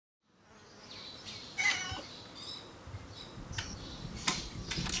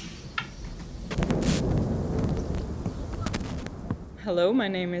Hello, my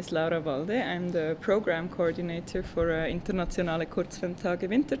name is Laura Walde. I'm the program coordinator for Internationale Kurzfilmtage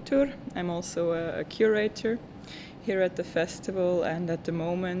Winterthur. I'm also a curator here at the festival, and at the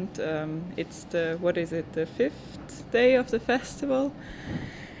moment it's the fifth day of the festival.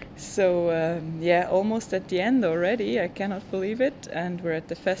 So almost at the end already. I cannot believe it. And we're at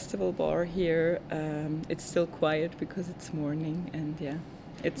the festival bar here. It's still quiet because it's morning, and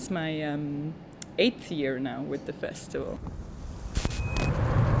it's my 8th year now with the festival.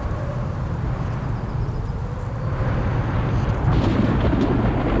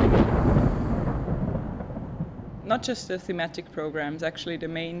 Not just the thematic programs, actually the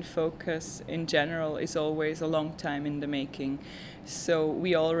main focus in general is always a long time in the making. So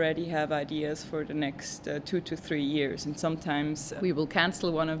we already have ideas for the next 2 to 3 years, and sometimes we will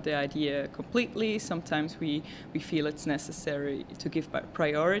cancel one of the idea completely. Sometimes we feel it's necessary to give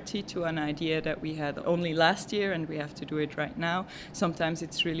priority to an idea that we had only last year and we have to do it right now. Sometimes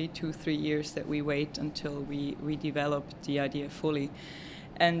it's really 2-3 years that we wait until we develop the idea fully.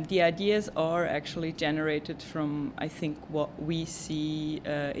 And the ideas are actually generated from, I think, what we see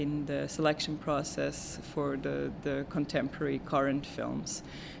in the selection process for the contemporary current films.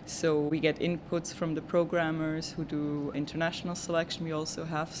 So we get inputs from the programmers who do international selection. We also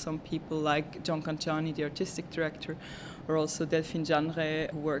have some people like John Canciani, the artistic director, or also Delphine Janre,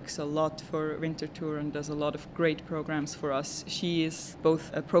 who works a lot for Winterthur and does a lot of great programs for us. She is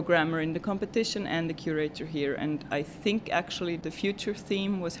both a programmer in the competition and the curator here. And I think actually the future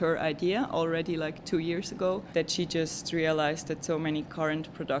theme was her idea already like 2 years ago, that she just realized that so many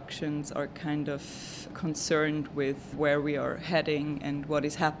current productions are kind of concerned with where we are heading and what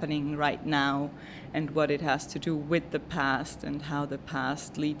is happening right now and what it has to do with the past and how the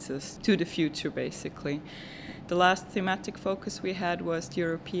past leads us to the future, basically. The last thematic focus we had was the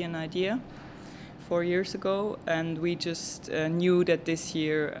European idea 4 years ago, and we just knew that this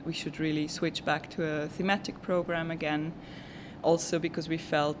year we should really switch back to a thematic program again. Also because we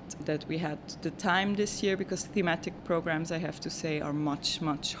felt that we had the time this year, because thematic programs, I have to say, are much,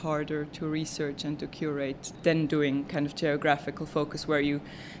 much harder to research and to curate than doing kind of geographical focus, where you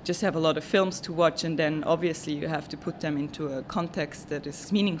just have a lot of films to watch and then obviously you have to put them into a context that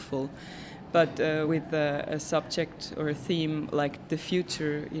is meaningful. But with a subject or a theme like the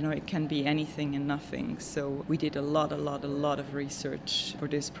future, it can be anything and nothing. So we did a lot of research for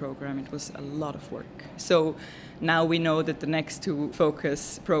this program. It was a lot of work. So now we know that the next 2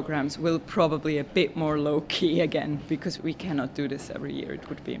 focus programs will probably a bit more low-key again, because we cannot do this every year. It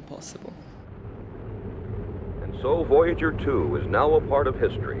would be impossible. And so Voyager 2 is now a part of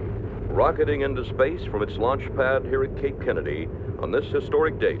history, rocketing into space from its launch pad here at Cape Kennedy on this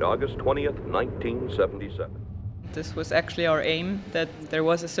historic date, August 20th, 1977. This was actually our aim, that there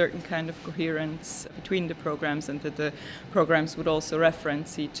was a certain kind of coherence between the programs and that the programs would also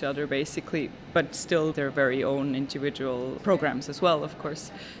reference each other, basically, but still their very own individual programs as well, of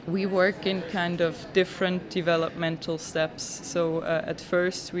course. We work in kind of different developmental steps. So at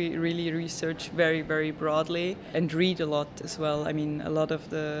first we really research very, very broadly and read a lot as well. I mean, a lot of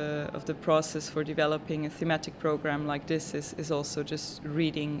the process for developing a thematic program like this is also just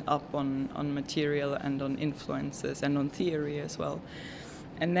reading up on material and on influence and on theory as well.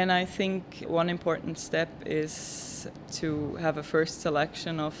 And then I think one important step is to have a first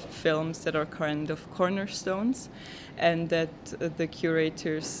selection of films that are kind of cornerstones and that the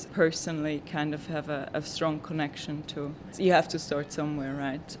curators personally kind of have a strong connection to. You have to start somewhere,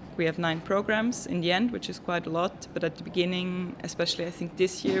 right? We have 9 programs in the end, which is quite a lot, but at the beginning, especially I think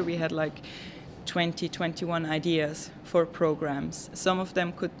this year, we had like 21 ideas for programs. Some of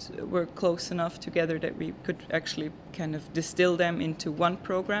them were close enough together that we could actually kind of distill them into one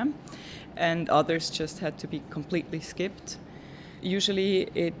program, and others just had to be completely skipped. Usually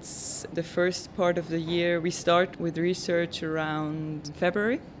it's the first part of the year. We start with research around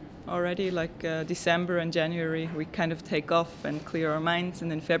February already, like December and January we kind of take off and clear our minds,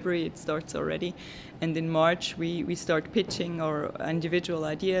 and in February it starts already. And in March we start pitching our individual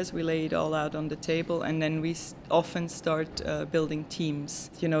ideas, we lay it all out on the table, and then we often start building teams.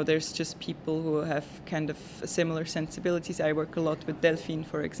 There's just people who have kind of similar sensibilities. I work a lot with Delphine,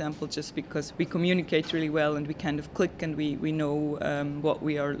 for example, just because we communicate really well and we kind of click and we know what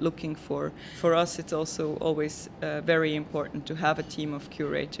we are looking for. For us it's also always very important to have a team of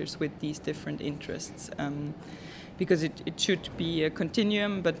curators with these different interests. Because it should be a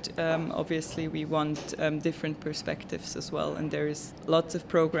continuum, but obviously we want different perspectives as well. And there is lots of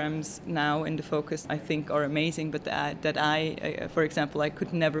programs now in the focus I think are amazing, but that I, for example, I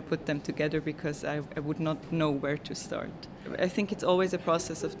could never put them together because I would not know where to start. I think it's always a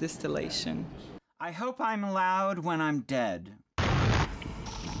process of distillation. I hope I'm allowed when I'm dead.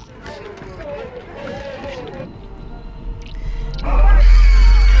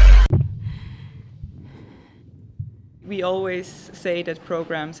 We always say that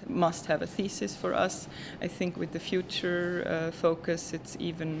programs must have a thesis for us. I think with the future focus it's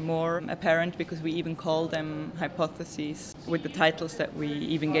even more apparent because we even call them hypotheses with the titles that we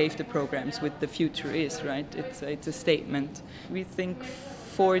even gave the programs with the future is, right? It's a statement. We think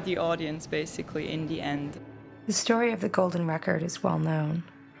for the audience basically in the end. The story of the Golden Record is well known,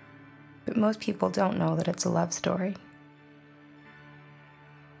 but most people don't know that it's a love story.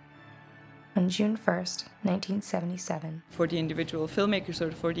 On June 1st, 1977. For the individual filmmakers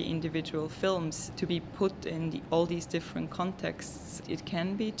or for the individual films to be put in all these different contexts, it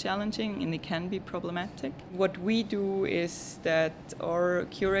can be challenging and it can be problematic. What we do is that our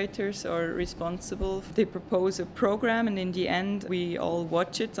curators are responsible. They propose a program and in the end we all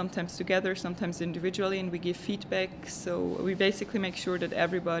watch it, sometimes together, sometimes individually, and we give feedback. So we basically make sure that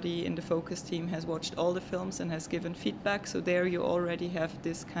everybody in the focus team has watched all the films and has given feedback. So there you already have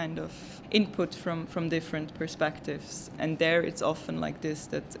this kind of input from different perspectives, and there it's often like this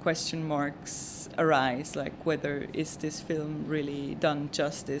that question marks arise, like whether is this film really done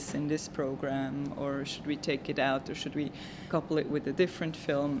justice in this program, or should we take it out, or should we couple it with a different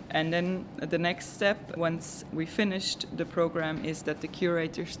film. And then the next step once we finished the program is that the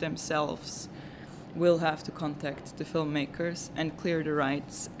curators themselves will have to contact the filmmakers and clear the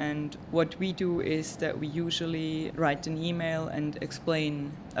rights. And what we do is that we usually write an email and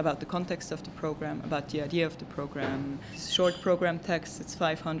explain about the context of the program, about the idea of the program. Short program text, it's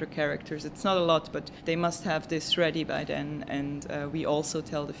 500 characters. It's not a lot, but they must have this ready by then. And we also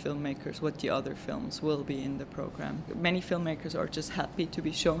tell the filmmakers what the other films will be in the program. Many filmmakers are just happy to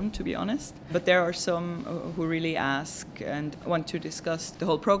be shown, to be honest. But there are some who really ask and want to discuss the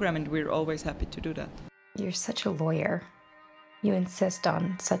whole program, and we're always happy to do that. You're such a lawyer. You insist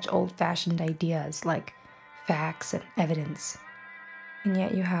on such old-fashioned ideas like facts and evidence. And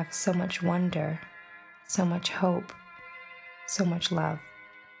yet you have so much wonder, so much hope, so much love.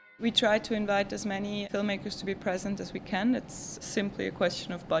 We try to invite as many filmmakers to be present as we can. It's simply a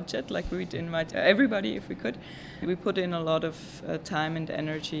question of budget, like we'd invite everybody if we could. We put in a lot of time and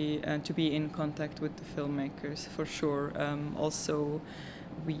energy to be in contact with the filmmakers, for sure. Also,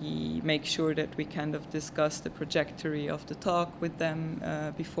 we make sure that we kind of discuss the trajectory of the talk with them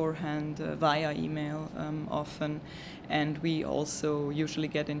beforehand via email often, and we also usually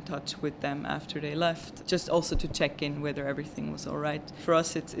get in touch with them after they left, just also to check in whether everything was all right. For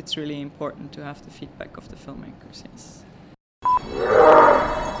us it's really important to have the feedback of the filmmakers, yes.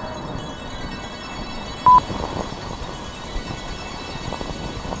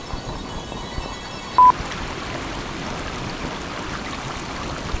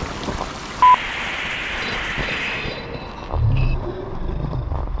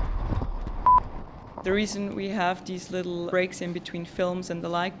 The reason we have these little breaks in between films and the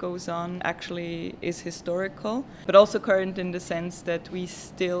light goes on actually is historical, but also current in the sense that we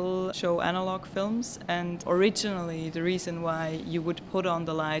still show analog films, and originally the reason why you would put on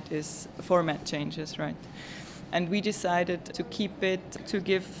the light is format changes, right? And we decided to keep it, to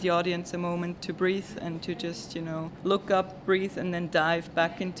give the audience a moment to breathe and to just, look up, breathe, and then dive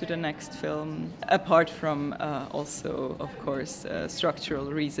back into the next film. Apart from also, of course, structural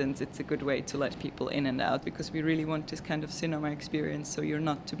reasons, it's a good way to let people in and out, because we really want this kind of cinema experience, so you're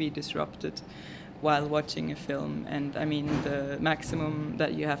not to be disrupted while watching a film. And I mean, the maximum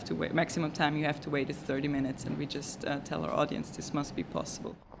time you have to wait is 30 minutes, and we just tell our audience this must be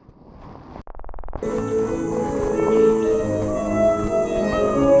possible.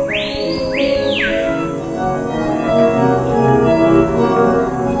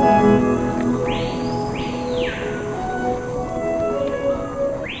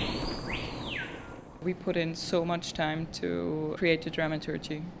 We put in so much time to create the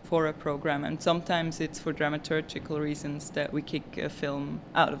dramaturgy for a program, and sometimes it's for dramaturgical reasons that we kick a film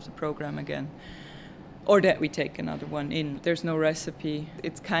out of the program again, or that we take another one in. There's no recipe.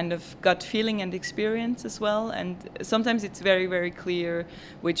 It's kind of gut feeling and experience as well, and sometimes it's very, very clear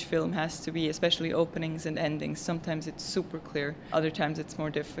which film has to be, especially openings and endings. Sometimes it's super clear, other times it's more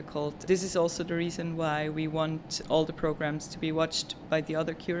difficult. This is also the reason why we want all the programs to be watched by the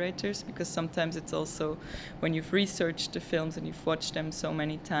other curators, because sometimes it's also, when you've researched the films and you've watched them so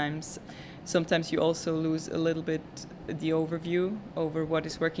many times, sometimes you also lose a little bit the overview over what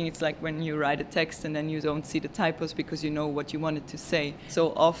is working. It's like when you write a text and then you don't see the typos because you know what you wanted to say.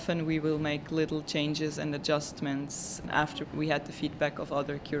 So often we will make little changes and adjustments after we had the feedback of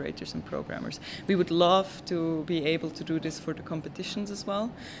other curators and programmers. We would love to be able to do this for the competitions as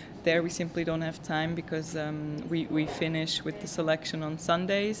well. There we simply don't have time because we finish with the selection on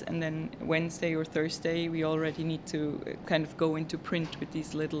Sundays, and then Wednesday or Thursday we already need to kind of go into print with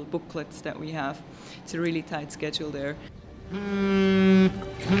these little booklets that we have. It's a really tight schedule there.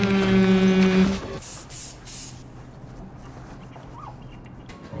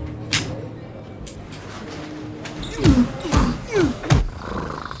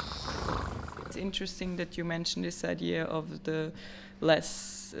 It's interesting that you mentioned this idea of the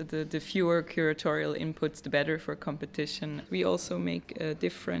fewer curatorial inputs, the better for competition. We also make a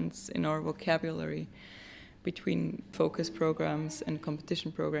difference in our vocabulary between focus programs and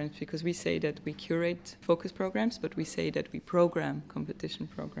competition programs, because we say that we curate focus programs, but we say that we program competition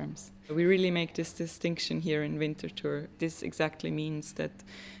programs. We really make this distinction here in Winterthur. This exactly means that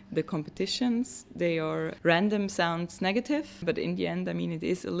the competitions, they are random, sounds negative, but in the end, I mean, it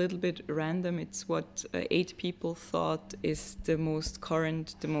is a little bit random. It's what 8 people thought is the most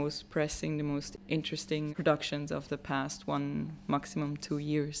current, the most pressing, the most interesting productions of the past 1, maximum 2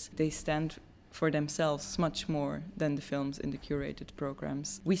 years. They stand for themselves much more than the films in the curated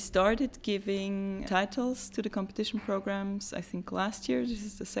programs. We started giving titles to the competition programs, I think last year. This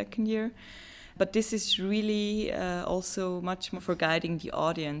is the 2nd year. But this is really also much more for guiding the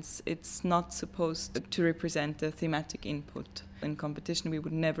audience. It's not supposed to represent a thematic input. In competition, we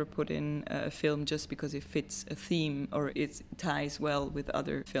would never put in a film just because it fits a theme or it ties well with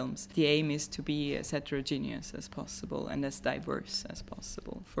other films. The aim is to be as heterogeneous as possible and as diverse as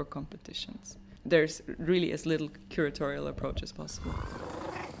possible for competitions. There's really as little curatorial approach as possible.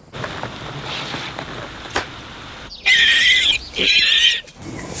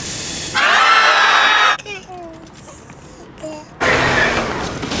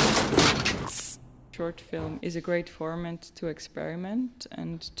 Short film is a great format to experiment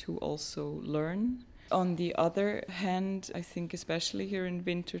and to also learn. On the other hand, I think especially here in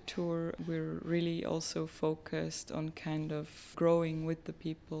Winterthur, we're really also focused on kind of growing with the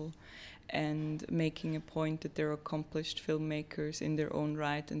people and making a point that they're accomplished filmmakers in their own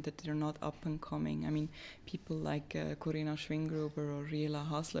right and that they're not up and coming. I mean, people like Corinna Schwingruber or Riela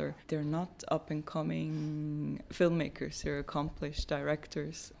Hasler, they're not up and coming filmmakers, they're accomplished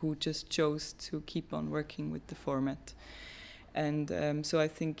directors who just chose to keep on working with the format. And so I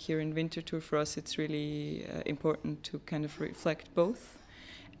think here in Winterthur for us it's really important to kind of reflect both.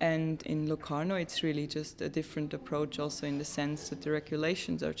 And in Locarno, it's really just a different approach also in the sense that the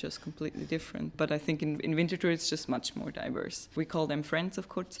regulations are just completely different. But I think in Winterthur, it's just much more diverse. We call them Friends of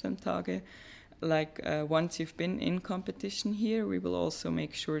Kurzfilmtage. Like once you've been in competition here, we will also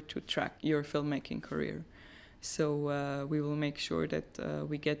make sure to track your filmmaking career. So we will make sure that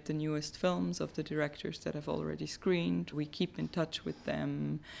we get the newest films of the directors that have already screened. We keep in touch with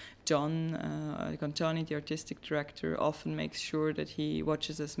them. John Gonciani, the artistic director, often makes sure that he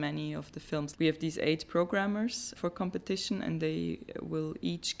watches as many of the films. We have these 8 programmers for competition, and they will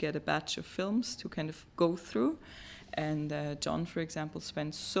each get a batch of films to kind of go through. And John, for example,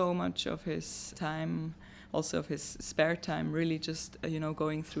 spends so much of his time, also of his spare time, really just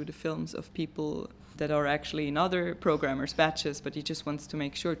going through the films of people that are actually in other programmers' batches, but he just wants to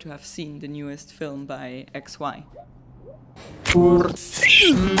make sure to have seen the newest film by XY.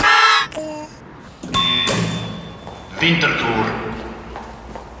 Winterthur.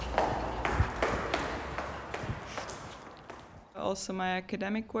 Also, my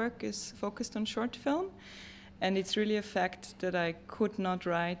academic work is focused on short film. And it's really a fact that I could not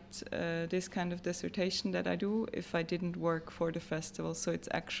write this kind of dissertation that I do if I didn't work for the festival. So it's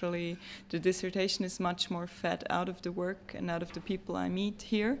actually, the dissertation is much more fed out of the work and out of the people I meet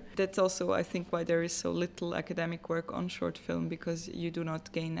here. That's also, I think, why there is so little academic work on short film, because you do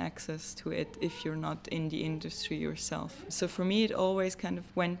not gain access to it if you're not in the industry yourself. So for me, it always kind of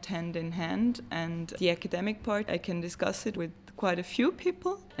went hand in hand. And the academic part, I can discuss it with quite a few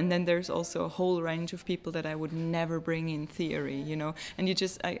people, and then there's also a whole range of people that I would never bring in theory, and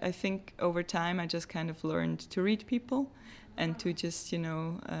I think over time I just kind of learned to read people and to just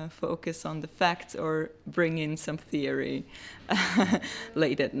focus on the facts or bring in some theory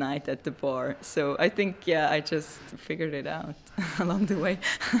late at night at the bar. So I think I just figured it out along the way.